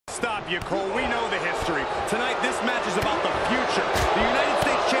stop you, Cole. We know the history. Tonight, this match is about the future. The United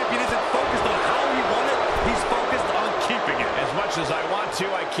States champion isn't focused on how he won it. He's focused on keeping it. As much as I want to,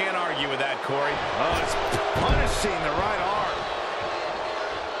 I can't argue with that, Corey. Oh, it's punishing the right arm.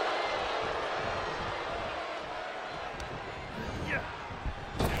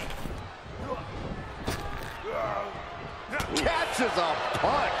 Catches a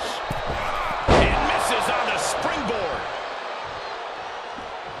punch. And misses on the springboard.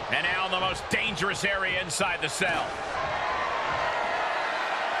 And now in the most dangerous area inside the cell.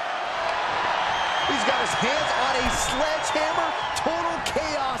 He's got his hands on a sledgehammer. Total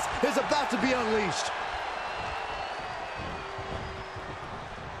chaos is about to be unleashed.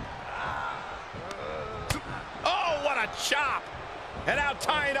 Oh, what a chop. And now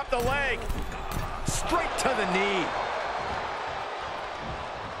tying up the leg. Straight to the knee.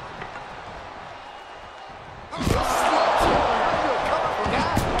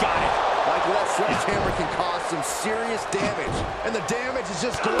 Sledgehammer can cause some serious damage, and the damage is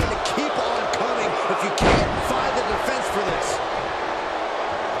just going to keep on coming if you can't find the defense for this.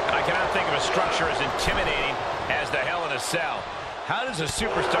 I cannot think of a structure as intimidating as the Hell in a Cell. How does a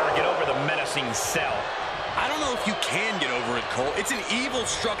superstar get over the menacing cell? I don't know if you can get over it, Cole. It's an evil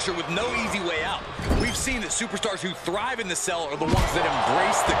structure with no easy way out. We've seen that superstars who thrive in the cell are the ones that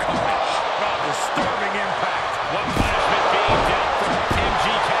embrace the carnage. Oh, disturbing impact. What punishment being dealt from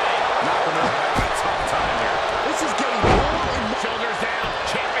MGK? Nakamura having a tough time here. This is getting more and more. Shoulders down,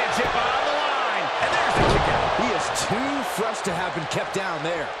 championship on the line. And there's the kick out. He is too fresh to have been kept down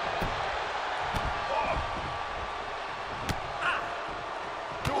there.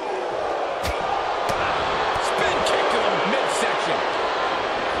 Spin kick to the midsection.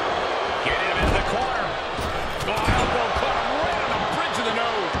 Getting him into the corner. Oh, elbow caught him right on the bridge of the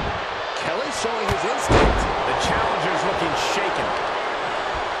nose. Kelly showing his instinct. The challenger's looking shaken.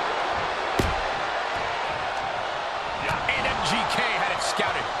 And MGK had it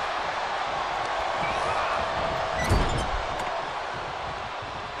scouted.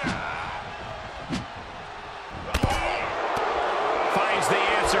 Finds the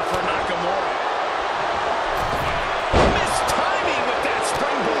answer for Nakamura. Missed timing with that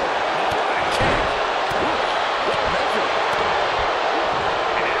springboard. What a kick. Well measured.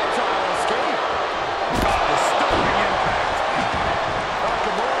 An agile escape. Disturbing impact.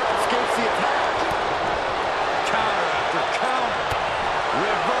 Nakamura escapes the attack. Counter after counter.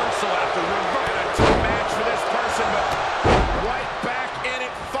 Reversal after reversal. A tough match for this person, but right back in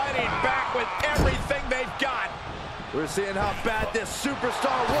it, fighting back with everything they've got. We're seeing how bad this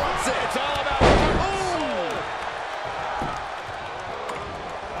superstar wants it. It's all about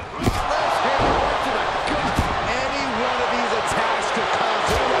Sledgehammer right to the gut. Any one of these attacks could cause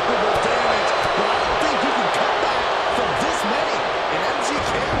irreparable damage, but I don't think you can come back from this many. And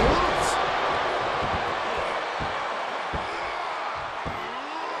MGK moves.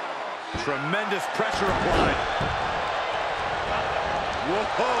 Tremendous pressure applied.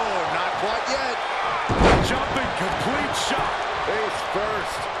 Whoa, not quite yet. Jumping complete shot. Face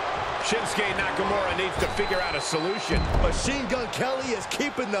first. Shinsuke Nakamura needs to figure out a solution. Machine Gun Kelly is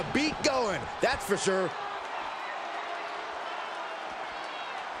keeping the beat going. That's for sure.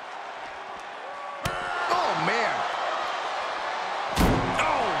 Oh, man.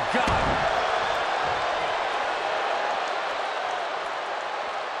 Oh, God.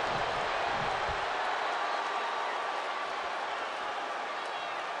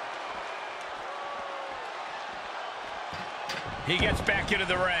 He gets back into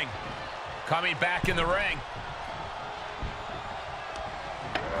the ring. Coming back in the ring.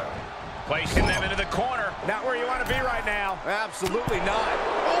 Placing them into the corner. Not where you want to be right now. Absolutely not.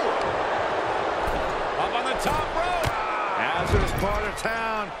 Oh. Up on the top rope. Hazardous part of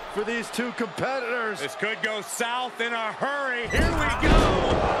town for these two competitors. This could go south in a hurry. Here we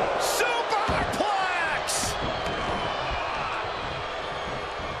go. Superplex.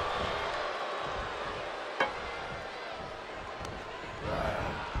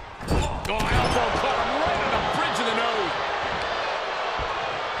 Oh, elbow caught him right on the bridge of the nose.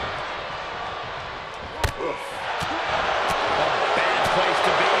 A bad place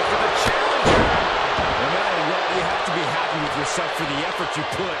to be for the challenger. No matter what, you have to be happy with yourself for the effort you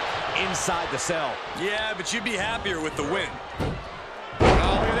put inside the cell. Yeah, but you'd be happier with the win. Oh,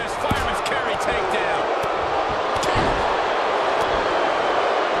 look at this fireman's carry takedown.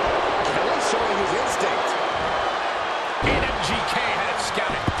 Kelly showing his instinct. And MGK had it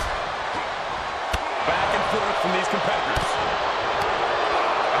scouted. Back and forth from these competitors.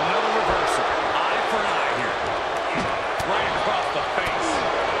 Another reversal. Eye for an eye here. Right across the face.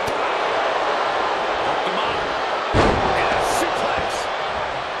 Hooked him up. And a suplex.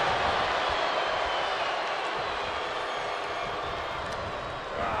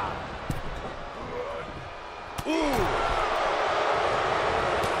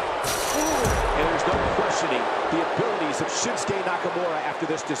 Nakamura after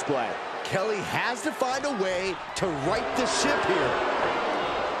this display. Kelly has to find a way to right the ship here.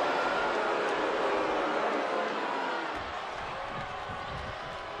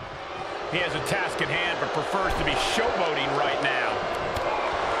 He has a task at hand, but prefers to be showboating right now.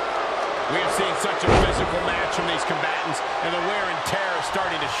 We have seen such a physical match from these combatants, and the wear and tear is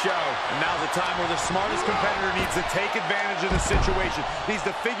starting to show. And now's the time where the smartest competitor needs to take advantage of the situation. Needs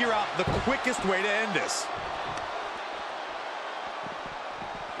to figure out the quickest way to end this.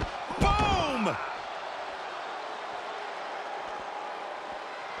 Boom!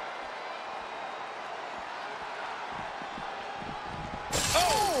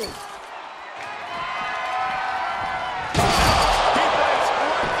 Oh!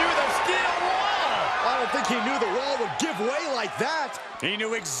 He knew the wall would give way like that. He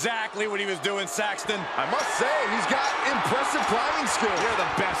knew exactly what he was doing, Saxton. I must say, he's got impressive climbing skills. You're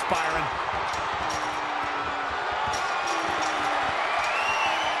the best, Byron.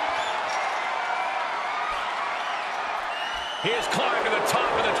 He has climbed to the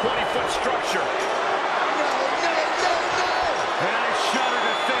top of the 20-foot structure. No. And I shudder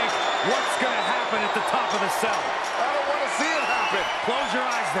to think what's going to happen at the top of the cell. I don't want to see it happen. Close your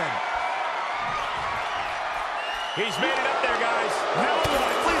eyes then. He's made it up there, guys. Now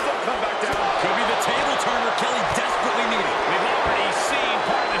what? Please don't come back down. Could be the table turner Kelly desperately needed. We've already seen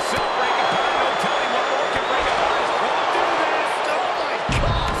part of the cell-breaking power. No telling what more can break it. Won't do this. Oh my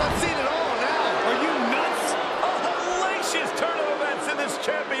gosh, I've seen it all now. Are you nuts? A hellacious turn of events in this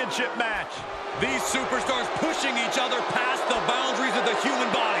championship match. These superstars pushing each other past the boundaries of the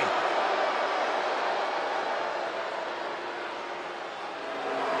human body.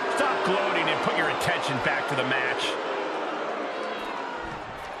 Stop gloating and put your attention back to the match.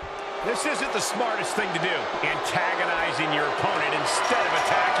 This isn't the smartest thing to do, antagonizing your opponent instead of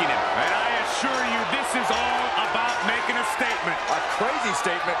attacking him. And I assure you, this is all about making a statement. A crazy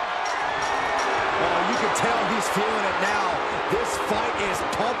statement. Oh, you can tell he's feeling it now. This fight is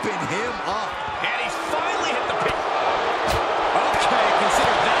pumping him up. And he's finally hit the peak. Okay,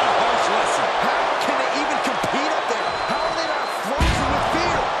 consider that a harsh lesson. How can they even compete up there? How are they not frozen with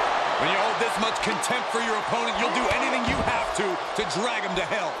fear? When you hold this much contempt for your opponent, you'll do anything you have to drag him to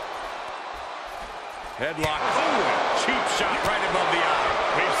hell. Headlock. Ooh, cheap shot right above the eye.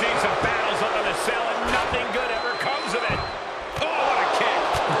 We've seen some battles up in the cell, and nothing good ever comes of it. Oh, what a kick.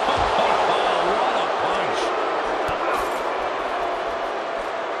 What a punch.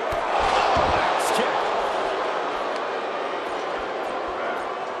 Axe kick.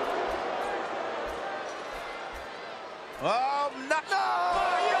 Oh, no!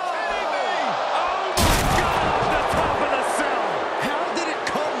 Are you kidding me? Oh my God, the top of the cell. How did it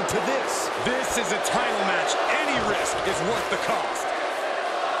come to this? This is a title match. Any risk is worth the cost.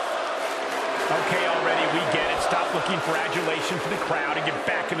 Okay, already, we get it. Stop looking for adulation for the crowd and get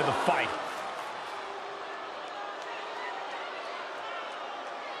back into the fight.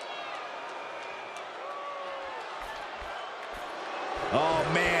 Oh,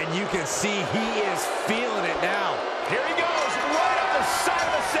 man, you can see he is feeling it now. Here he goes, right up the side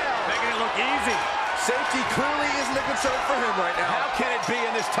of the cell. Making it look easy. Safety clearly isn't a concern for him right now. How can it be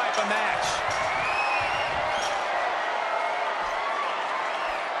in this type of match?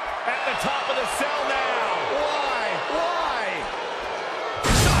 At the top of the cell now. Why?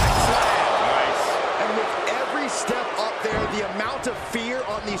 Side slam. Nice. And with every step up there, the amount of fear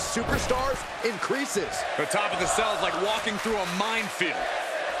on these superstars increases. The top of the cell is like walking through a minefield.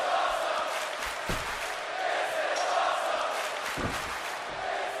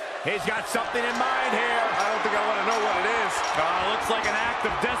 He's got something in mind here. I don't think I want to know what it is. Looks like an act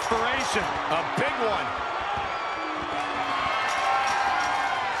of desperation. A big one.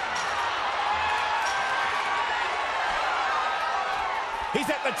 He's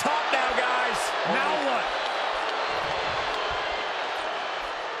at the top now, guys. Now what?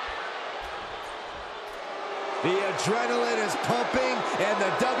 The adrenaline is pumping, and the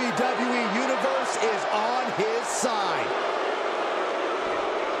WWE Universe is on his side.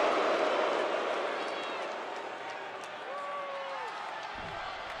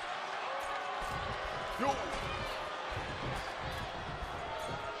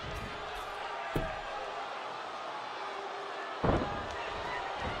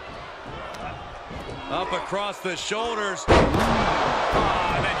 Up across the shoulders. Oh,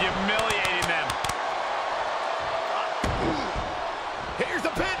 and then humiliating them. Here's the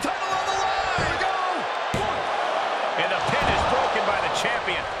pin, title on the line. Here we go. And the pin is broken by the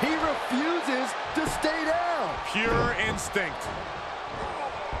champion. He refuses to stay down. Pure instinct.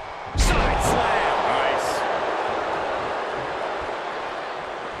 Side slam. Nice.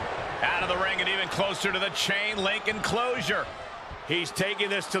 Out of the ring and even closer to the chain link enclosure. He's taking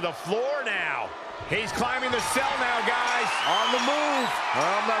this to the floor now. He's climbing the cell now, guys. On the move.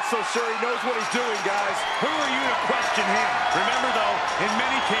 I'm not so sure he knows what he's doing, guys. Who are you to question him? Remember, though, in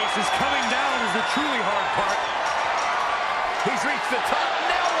many cases, coming down is the truly hard part. He's reached the top.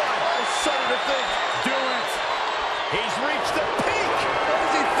 Now what? I shudder to think. Do it. He's reached the peak. What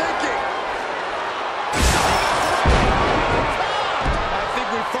is he thinking? I think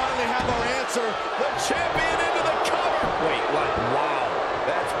we finally have our answer. The champion into the cover. Wait, what? Wow.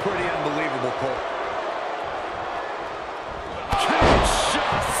 That's pretty unbelievable, Cole.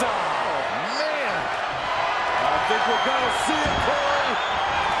 Oh, man. I think we're going to see it, Cole.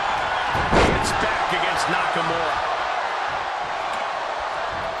 It's back against Nakamura.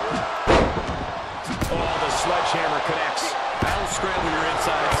 Oh, the sledgehammer connects. That'll scramble your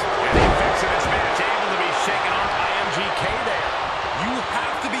insides. And the effects of this match able to be shaken off by MGK there. You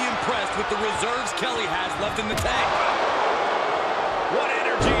have to be impressed with the reserves Kelly has left in the tank.